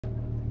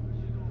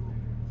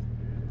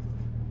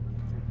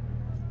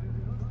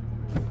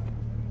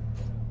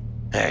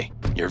Hey,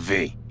 you're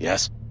V,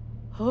 yes?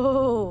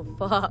 Oh,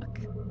 fuck.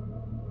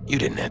 You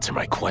didn't answer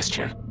my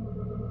question.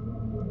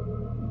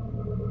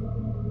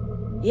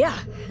 Yeah,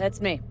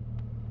 that's me.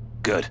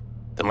 Good.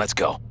 Then let's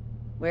go.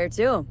 Where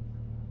to?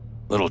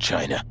 Little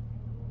China.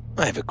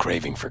 I have a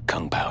craving for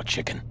Kung Pao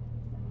chicken.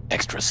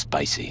 Extra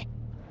spicy.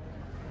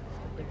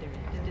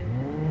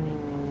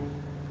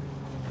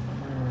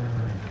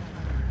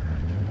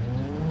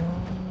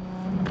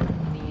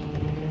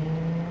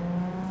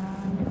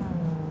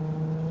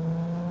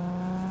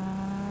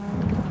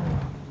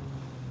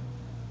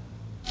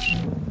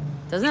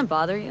 Doesn't it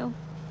bother you?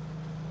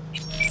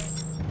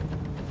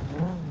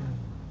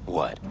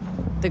 What?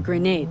 The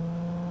grenade.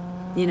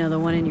 You know, the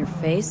one in your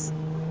face?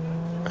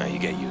 You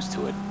get used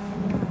to it.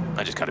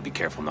 I just gotta be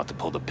careful not to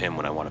pull the pin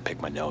when I want to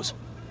pick my nose.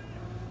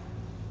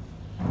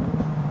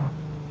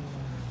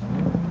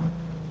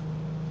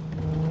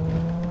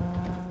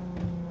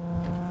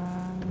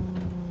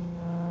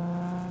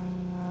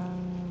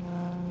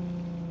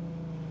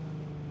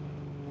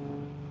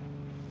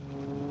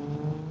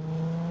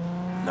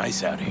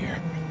 Nice out here.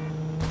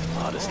 A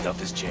lot of stuff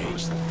has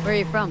changed. Where are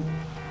you from?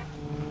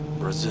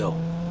 Brazil.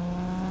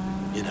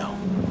 You know,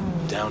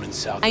 down in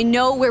South... I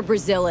know where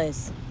Brazil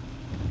is.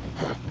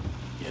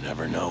 You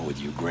never know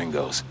with you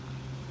gringos.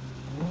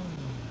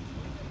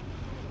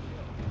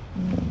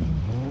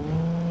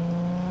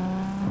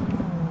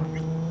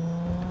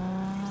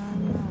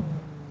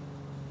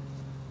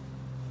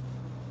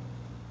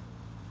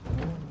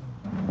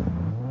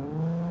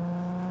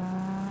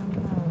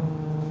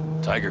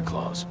 Tiger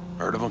claws.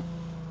 Heard of them?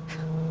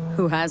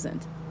 Who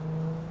hasn't?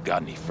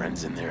 Got any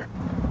friends in there?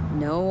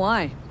 No,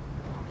 why?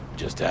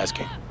 Just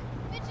asking.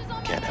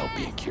 Can't help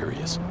being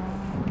curious.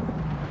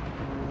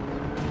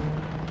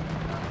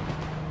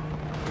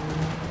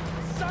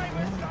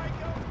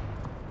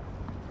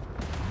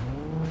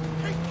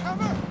 Take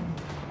cover!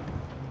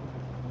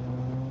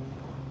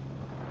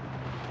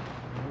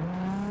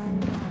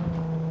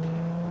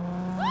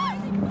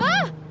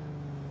 Ah!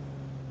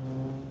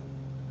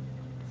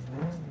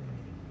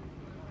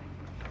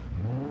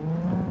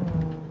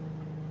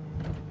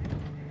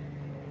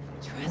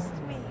 Trust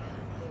me.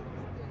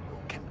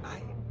 Can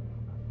I?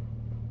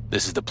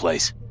 This is the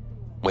place.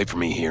 Wait for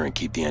me here and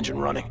keep the engine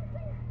running.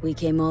 We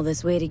came all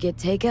this way to get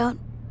takeout?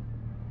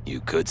 You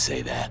could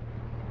say that.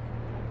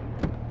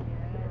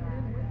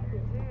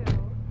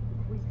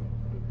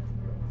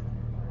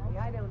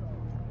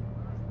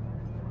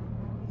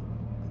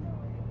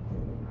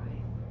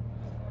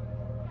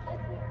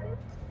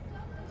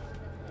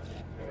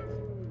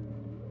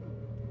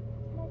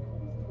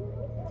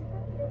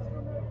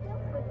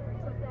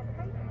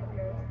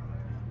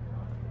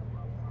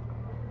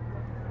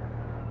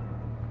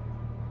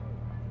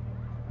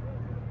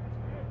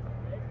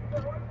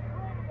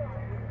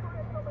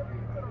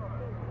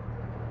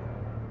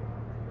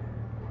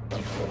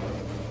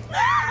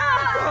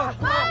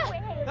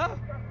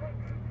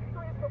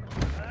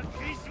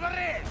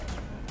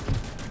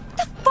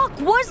 The fuck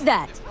was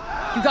that?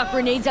 You got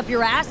grenades up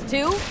your ass,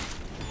 too?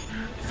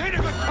 This ain't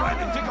a good time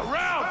to dig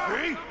around,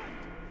 V!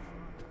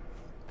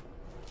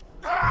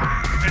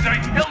 And I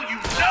tell you,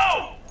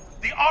 no!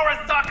 The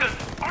Arasakas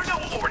are no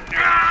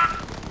ordinary!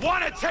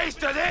 Want a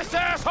taste of this,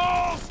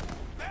 assholes?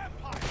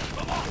 Vampires,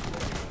 come on!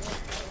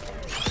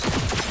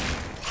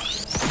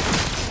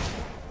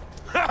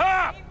 Ha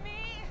ha!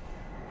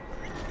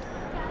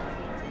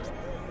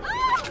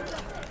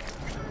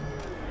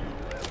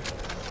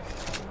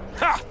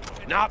 Ha!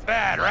 Not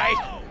bad,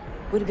 right?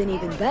 Would have been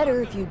even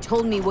better if you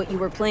told me what you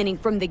were planning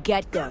from the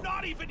get-go.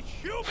 Not even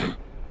human!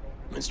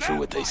 It's true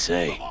what they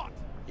say.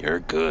 You're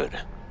good.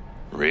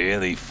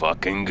 Really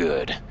fucking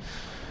good.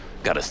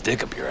 Got a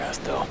stick up your ass,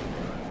 though.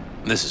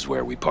 This is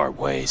where we part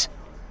ways.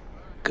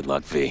 Good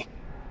luck, V.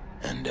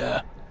 And,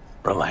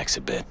 relax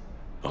a bit,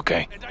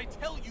 okay? And I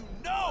tell you,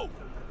 no!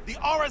 The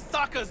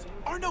Arasakas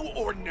are no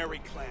ordinary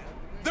clan.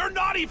 They're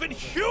not even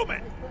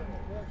human!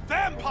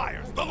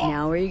 Vampires, the law!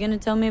 Now are you gonna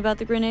tell me about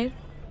the grenade?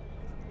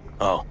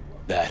 Oh,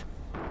 that.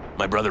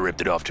 My brother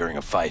ripped it off during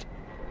a fight.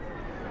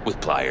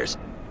 With pliers.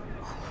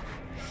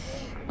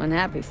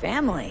 Unhappy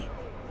family.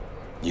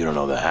 You don't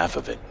know the half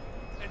of it.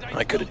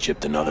 I could have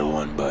chipped another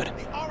one, but...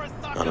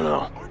 I don't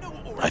know.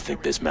 I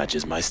think this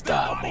matches my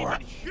style more.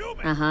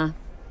 Uh-huh.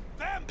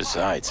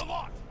 Besides,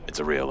 it's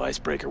a real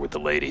icebreaker with the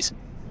ladies.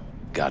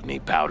 Got any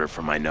powder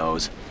for my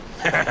nose?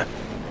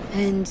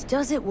 And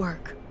does it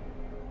work?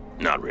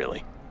 Not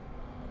really.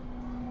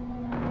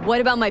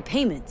 What about my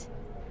payment?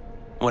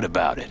 What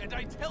about it? And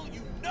I tell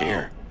you, no!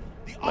 Here.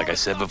 Like I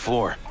said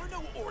before,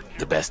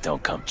 the best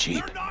don't come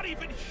cheap.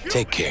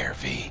 Take care,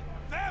 V.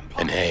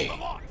 And hey,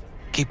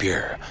 keep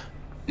your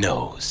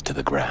nose to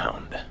the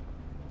ground.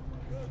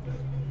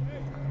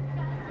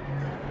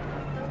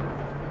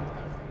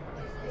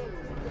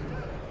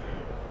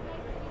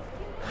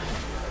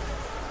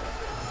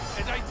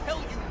 And I tell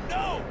you,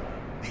 no!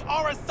 The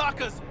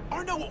Arasakas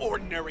are no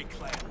ordinary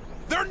clan.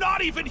 They're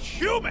not even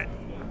human!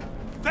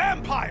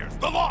 Vampires,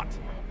 the lot!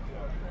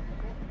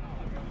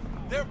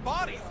 Their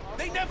bodies,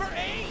 they never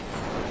age!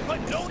 But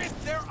notice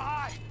their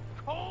eyes,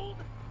 cold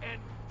and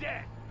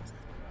dead!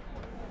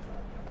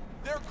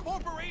 Their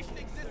corporation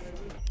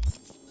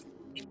exists.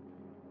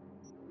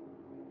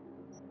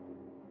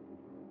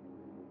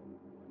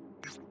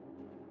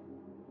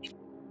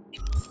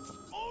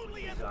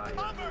 Only as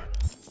cover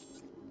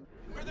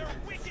for their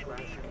wicked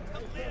needs to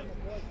live,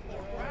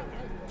 or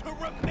rather, to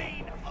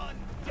remain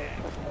undead.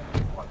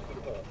 I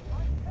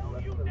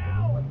tell you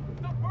now,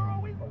 the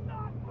burrow is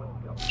not mine.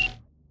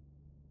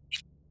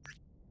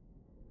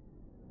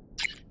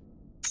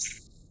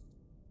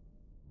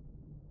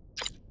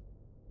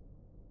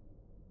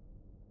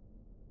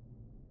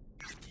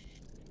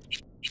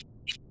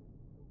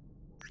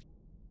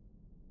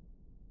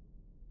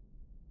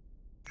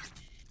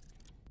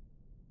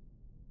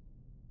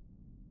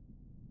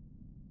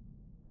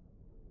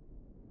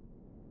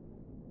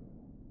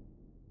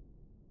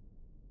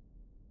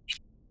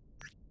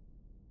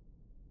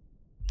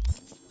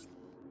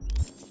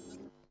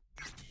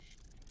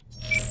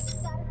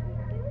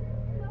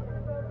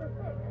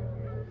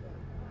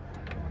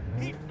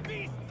 He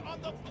feasts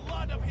on the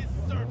blood of his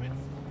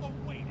servants,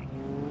 awaiting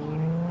his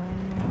body.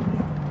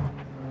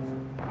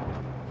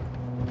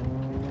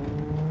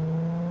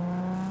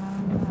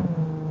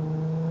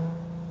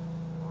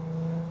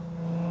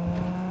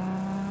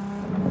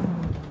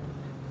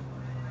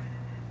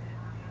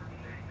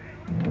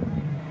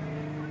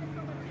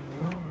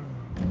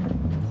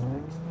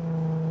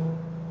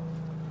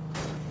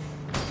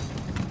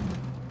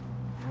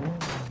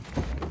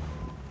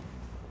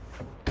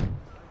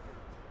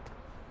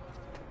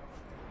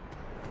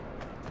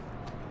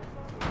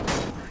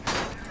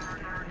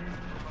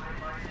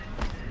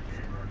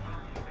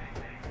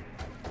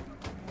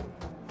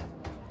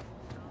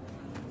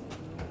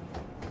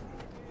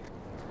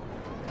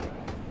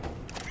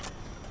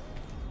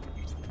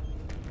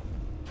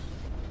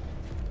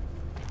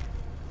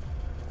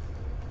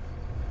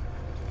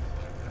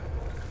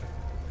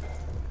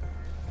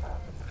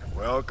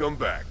 Welcome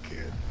back,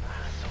 kid.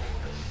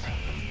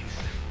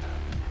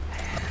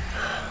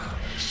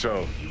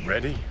 So, you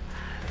ready?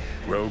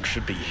 Rogue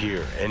should be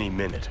here any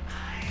minute.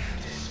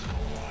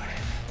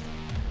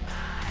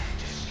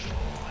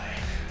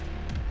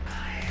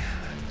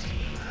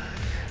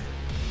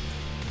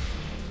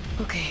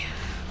 Okay,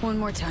 one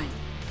more time.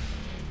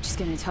 Just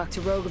gonna talk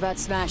to Rogue about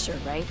Smasher,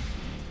 right?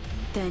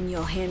 Then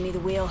you'll hand me the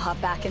wheel, hop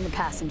back in the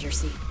passenger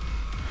seat.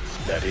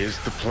 That is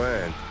the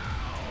plan.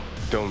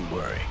 Don't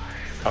worry.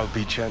 I'll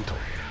be gentle.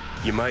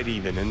 You might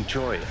even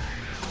enjoy it.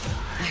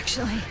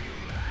 Actually,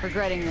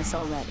 regretting this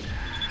already.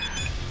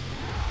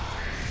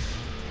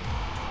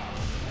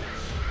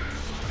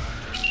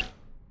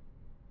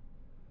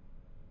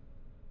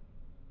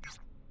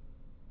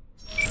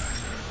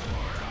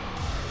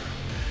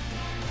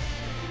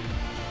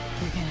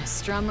 You're gonna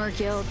strum her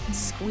guilt,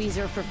 squeeze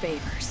her for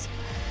favors.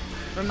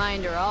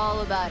 Remind her all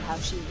about how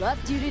she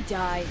left you to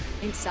die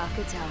in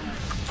Saka Tower.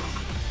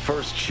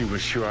 First, she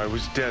was sure I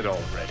was dead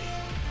already.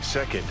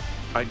 Second,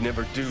 I'd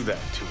never do that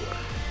to her.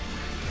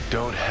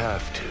 Don't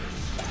have to.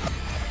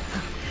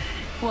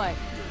 What?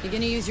 You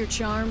gonna use your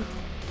charm?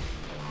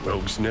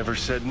 Rogue's never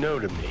said no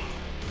to me.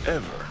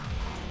 Ever.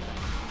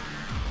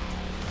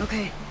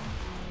 Okay.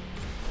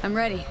 I'm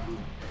ready.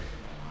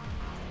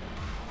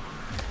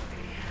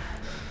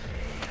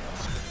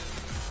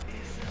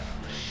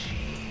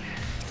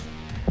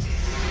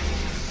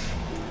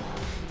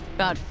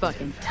 About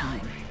fucking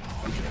time.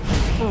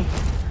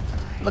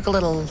 Look a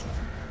little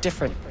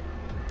different.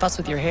 Fuss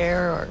with your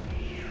hair, or...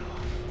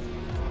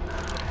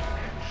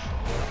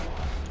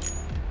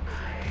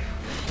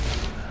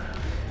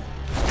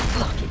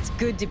 Fuck, it's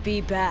good to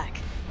be back.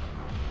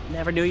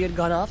 Never knew you'd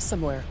gone off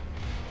somewhere.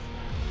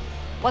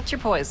 What's your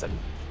poison?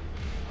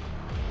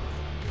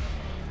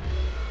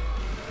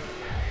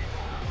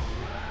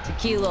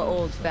 Tequila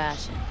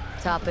old-fashioned.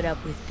 Top it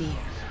up with beer.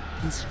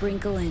 And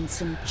sprinkle in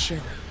some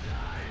chili.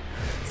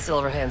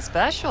 Silverhand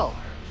special.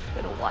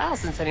 Been a while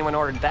since anyone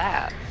ordered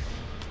that.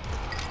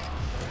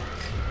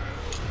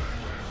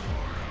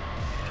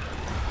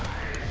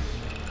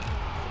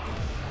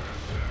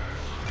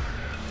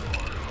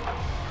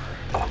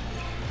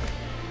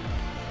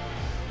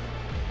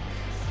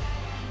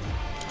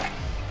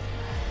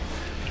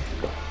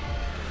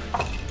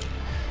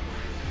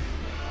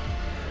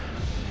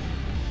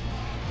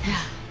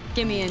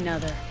 Give me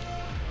another.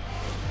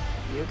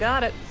 You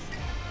got it.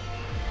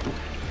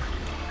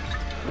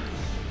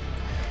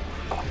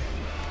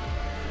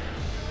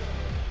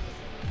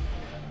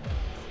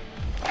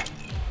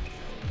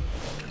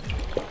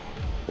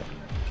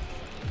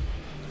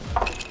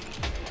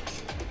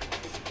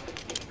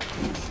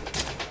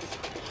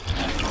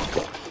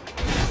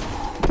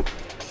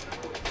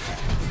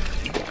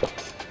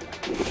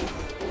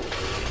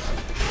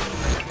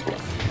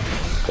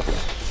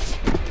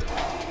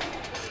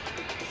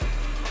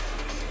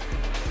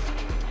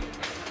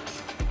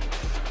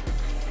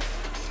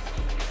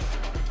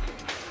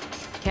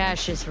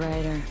 Cassius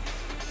Ryder.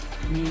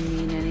 Name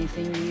mean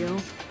anything to you?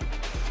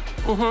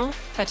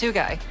 Tattoo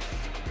guy.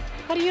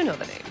 How do you know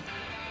the name?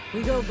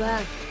 We go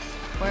back.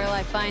 Where'll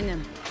I find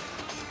him?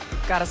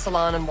 Got a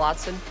salon in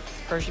Watson,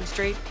 Pershing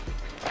Street.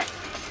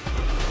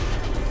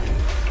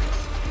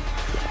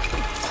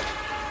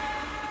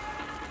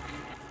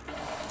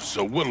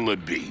 So what'll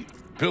it be?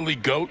 Billy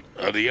Goat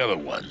or the other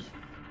one?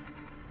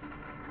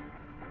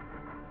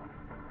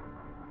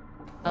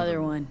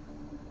 Other one.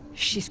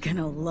 She's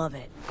gonna love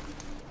it.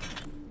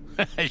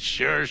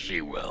 Sure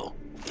she will.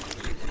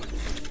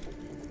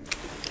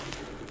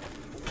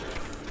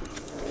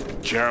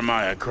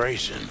 Jeremiah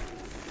Grayson.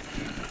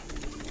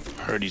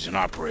 Heard he's an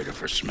operator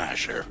for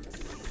Smasher.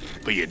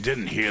 But you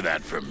didn't hear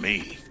that from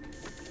me.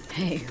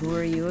 Hey, who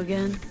are you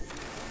again?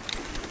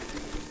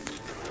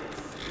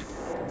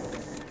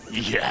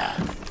 Yeah.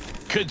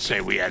 Could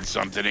say we had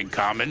something in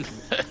common.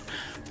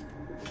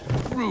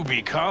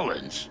 Ruby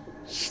Collins.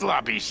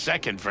 Sloppy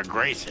second for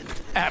Grayson,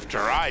 after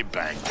I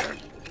banged her.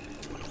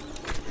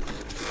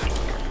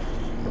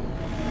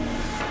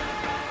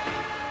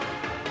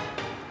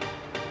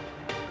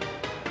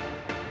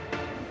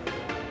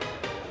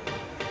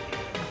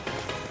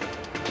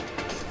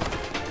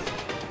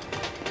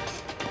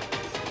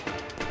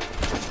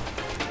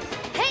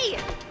 Hey!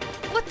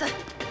 What the?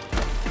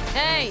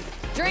 Hey,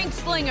 drink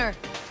slinger!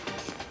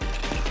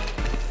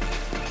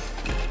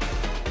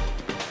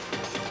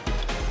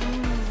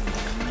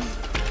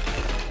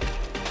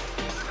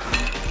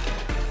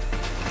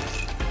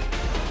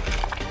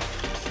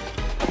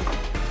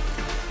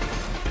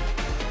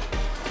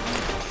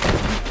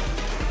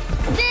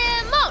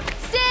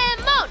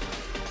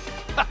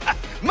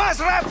 ¡Más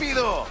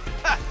rápido!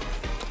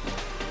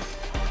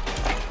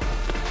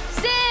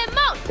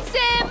 ¡Simón!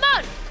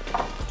 ¡Simón!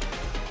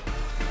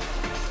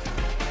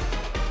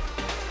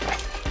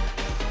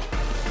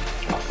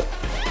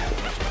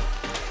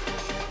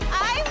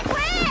 I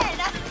win!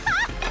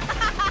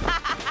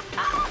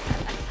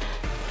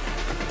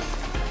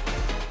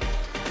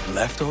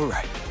 Left or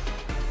right?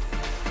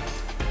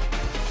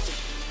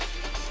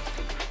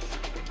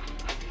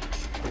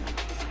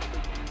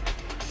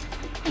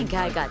 I think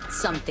I got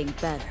something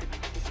better.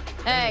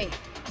 Hey,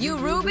 you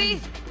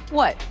Ruby?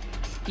 What?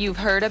 You've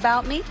heard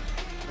about me?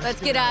 Let's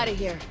get out of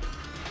here.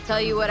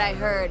 Tell you what I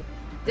heard.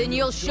 Then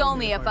you'll show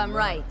me if I'm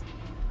right.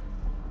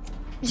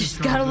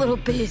 Just got a little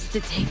biz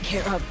to take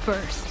care of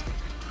first.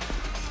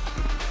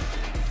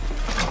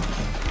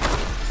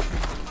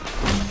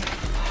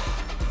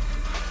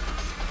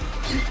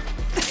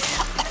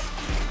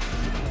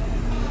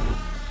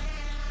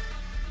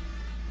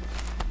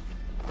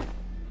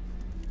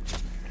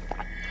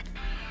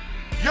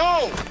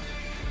 Yo!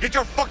 Get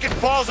your fucking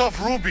balls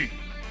off Ruby.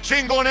 She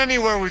ain't going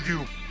anywhere with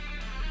you.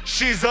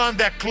 She's on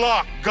that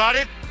clock, got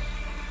it?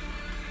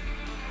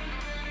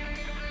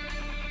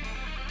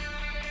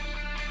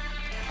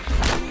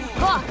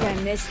 Fuck, I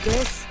missed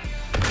this.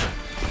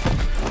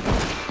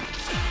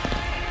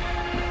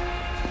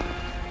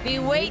 Be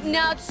waiting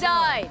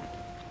outside.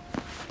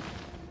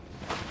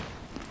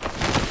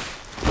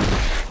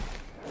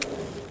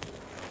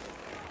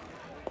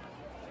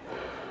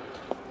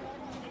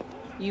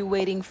 You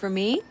waiting for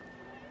me?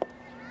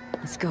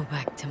 Let's go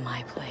back to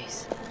my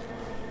place.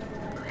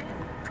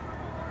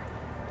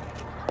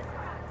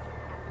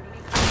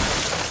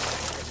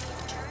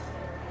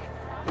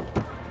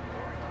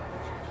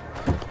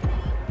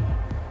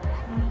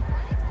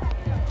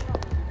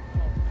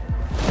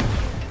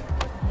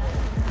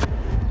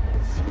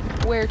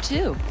 Where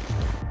to?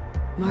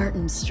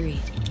 Martin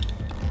Street.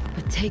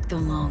 But take the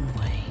long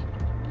way.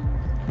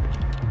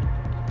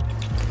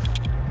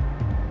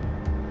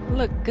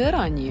 Look good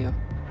on you.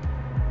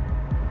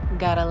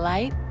 Got a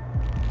light?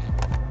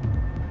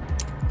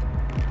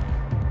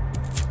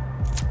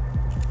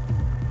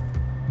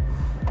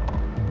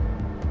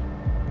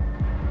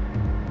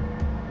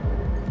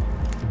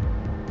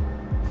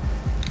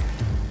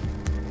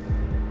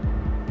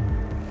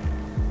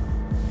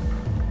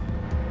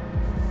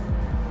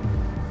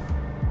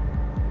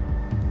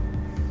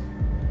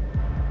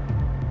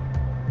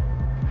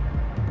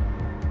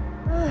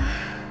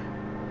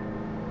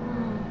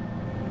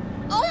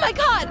 Oh my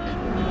god!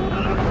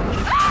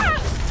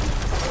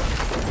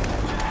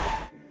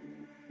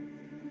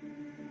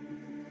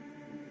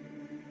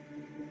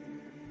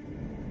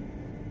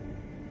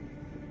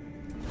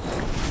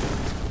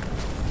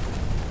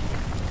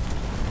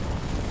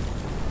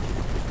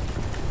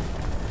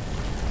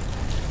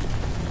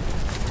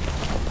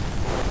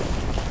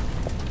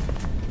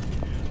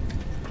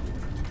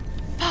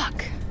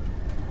 Fuck.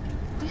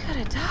 We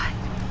gotta die.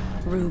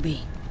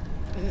 Ruby.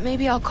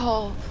 Maybe I'll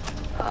call...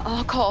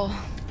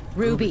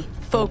 Ruby,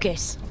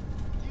 focus.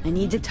 I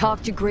need to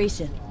talk to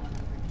Grayson.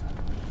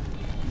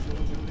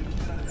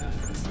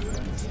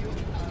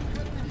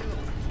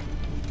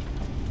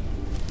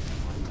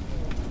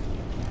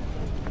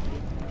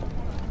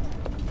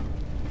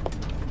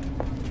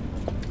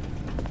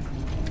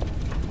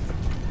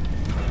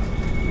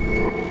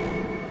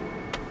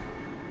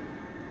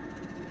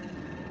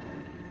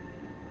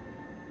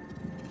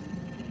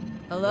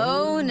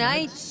 Hello,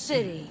 Night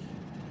City.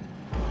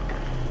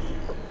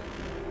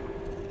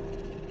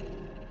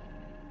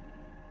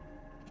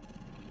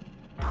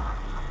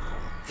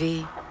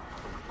 V.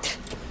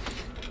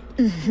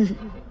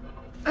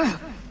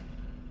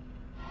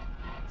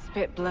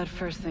 Spit blood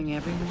first thing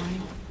every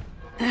morning?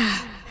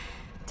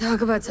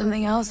 Talk about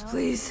something else,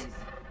 please.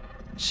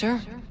 Sure.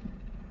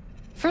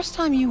 First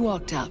time you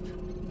walked up,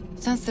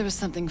 sensed there was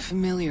something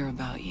familiar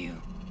about you.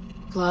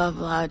 Blah,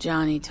 blah,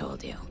 Johnny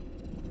told you.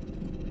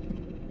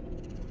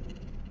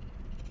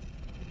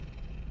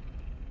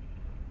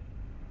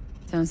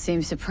 Don't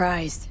seem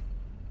surprised.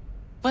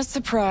 Was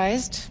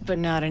surprised, but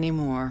not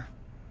anymore.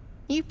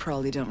 You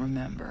probably don't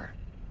remember.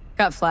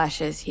 Got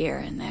flashes here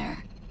and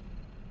there.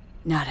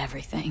 Not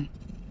everything,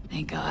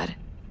 thank God.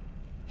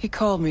 He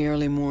called me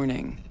early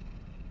morning.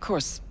 Of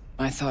course,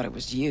 I thought it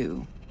was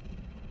you.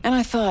 And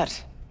I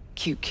thought,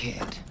 cute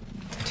kid.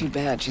 Too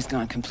bad she's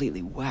gone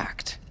completely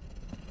whacked.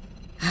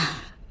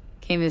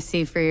 Came to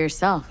see for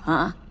yourself,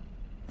 huh?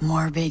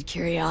 Morbid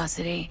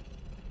curiosity.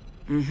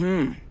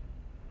 Mm-hmm.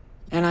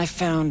 And I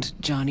found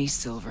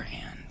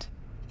JohnnySilverhand.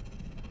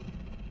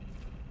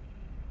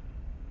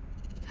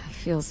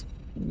 Feels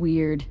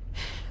weird,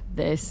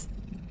 this.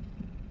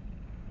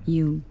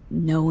 You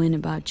knowing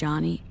about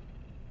Johnny?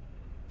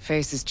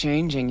 Face is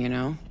changing, you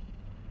know?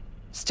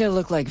 Still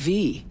look like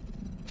V,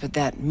 but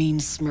that mean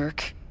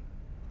smirk,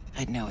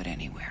 I'd know it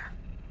anywhere.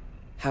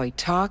 How he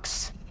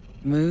talks,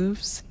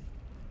 moves,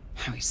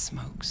 how he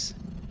smokes.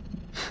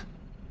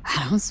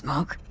 I don't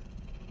smoke.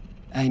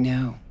 I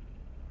know.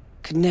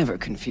 Could never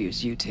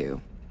confuse you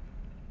two.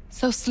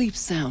 So sleep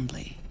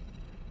soundly.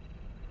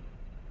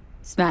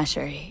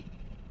 Smasher,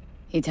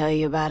 he tell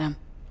you about him?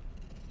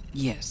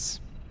 Yes.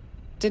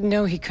 Didn't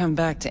know he'd come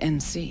back to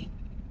NC.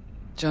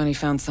 Johnny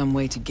found some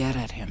way to get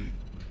at him.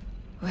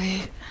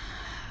 Wait...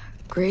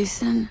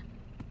 Grayson?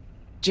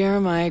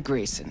 Jeremiah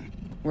Grayson.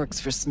 Works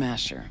for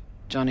Smasher.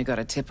 Johnny got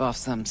a tip off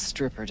some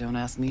stripper, don't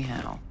ask me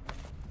how.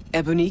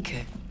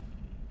 Ebonique.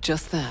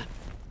 Just that.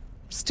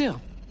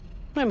 Still,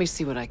 let me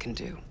see what I can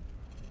do.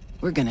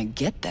 We're gonna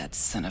get that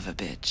son of a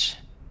bitch.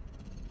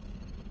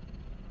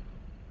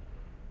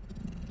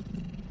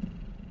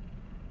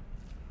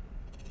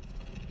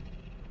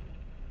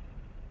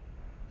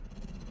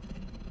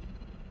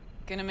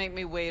 Gonna make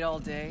me wait all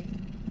day?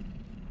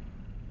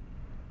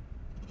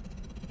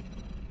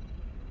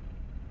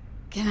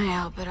 Can I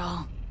help at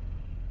all?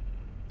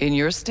 In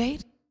your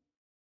state?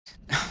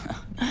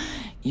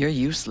 You're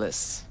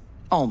useless.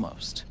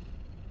 Almost.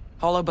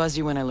 Hollow buzz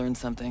you when I learn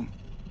something.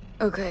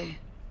 Okay.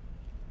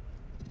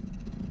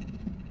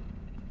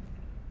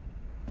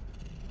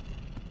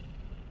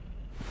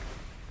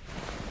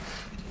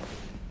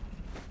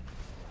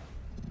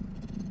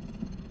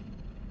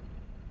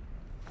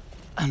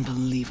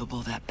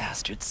 Unbelievable that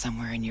bastard's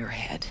somewhere in your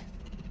head.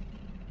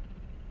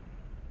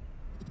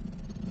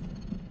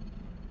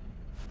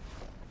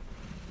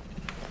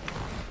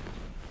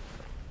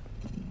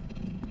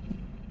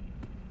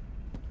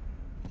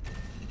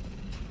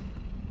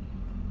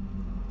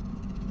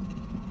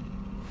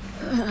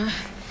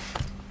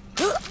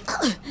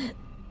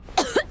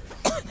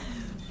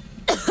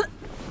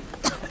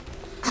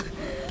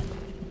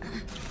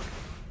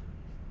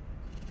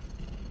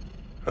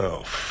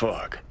 Oh,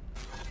 fuck.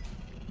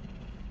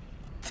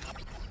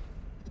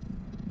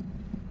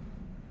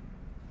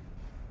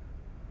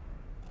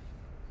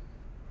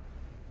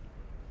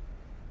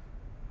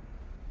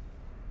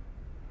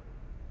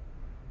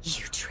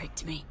 You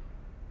tricked me.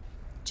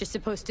 Just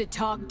supposed to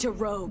talk to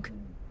Rogue.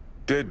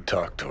 Did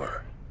talk to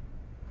her.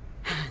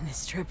 The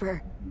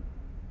stripper.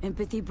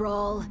 Empathy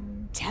brawl.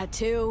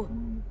 Tattoo.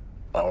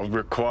 All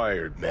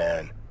required,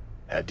 man.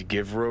 Had to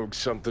give Rogue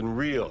something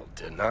real,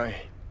 didn't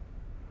I?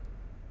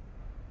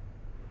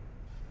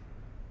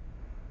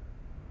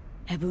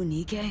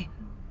 Ebonique?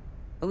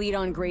 A lead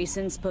on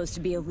Grayson supposed to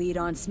be a lead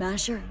on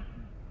Smasher?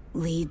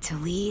 Lead to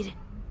lead?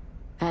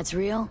 That's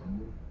real?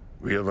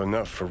 Real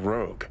enough for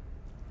Rogue.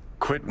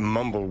 Quit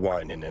mumble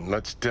whining and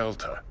let's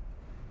Delta.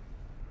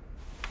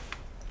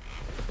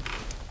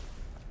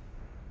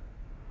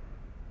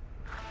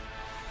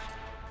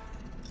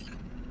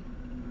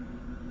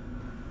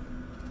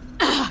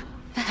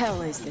 The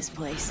hell is this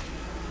place?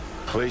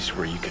 Place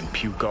where you can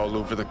puke all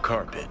over the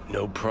carpet,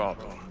 no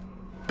problem.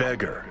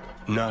 Beggar,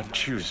 not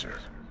chooser.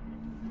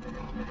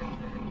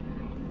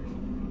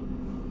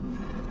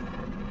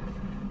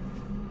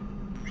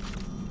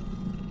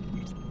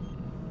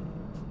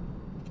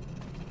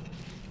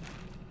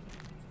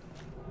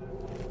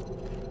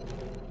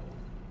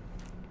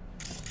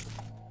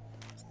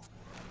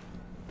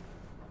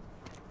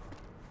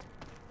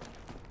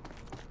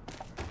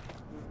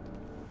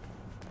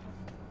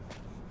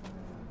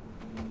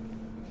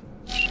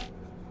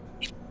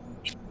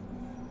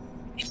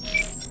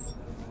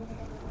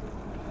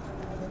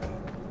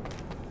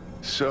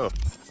 So,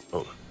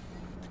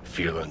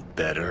 feeling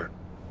better?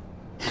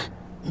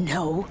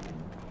 No.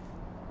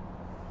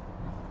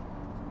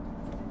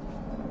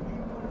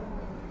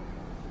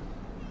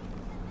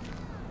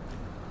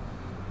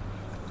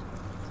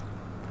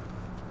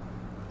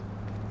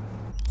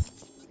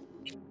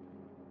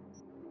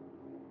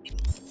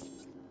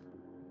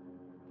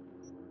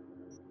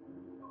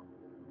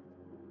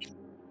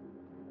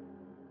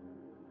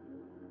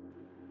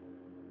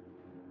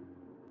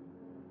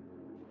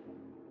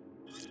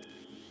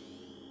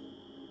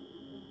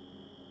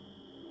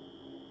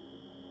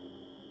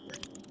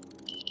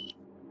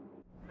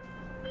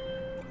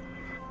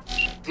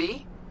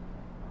 V?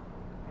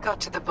 got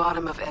to the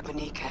bottom of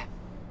Ebonique.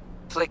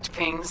 Flicked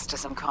pings to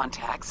some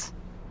contacts.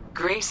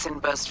 Grayson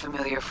buzzed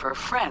familiar for a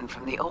friend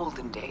from the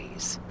olden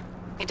days.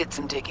 He did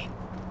some digging.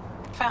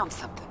 Found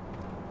something.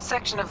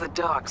 Section of the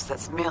docks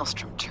that's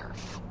Maelstrom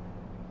turf.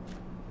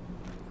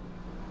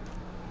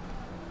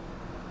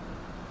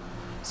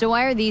 So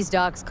why are these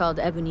docks called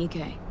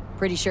Ebonique?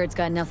 Pretty sure it's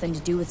got nothing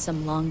to do with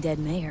some long-dead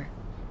mayor.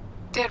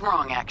 Dead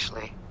wrong,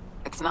 actually.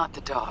 It's not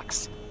the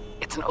docks.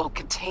 It's an old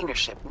container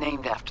ship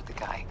named after the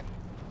guy.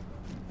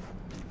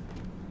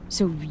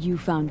 So you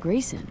found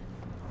Grayson?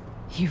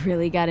 You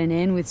really got an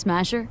in with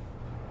Smasher?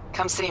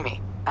 Come see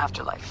me.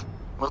 Afterlife.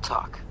 We'll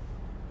talk.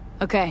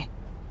 Okay.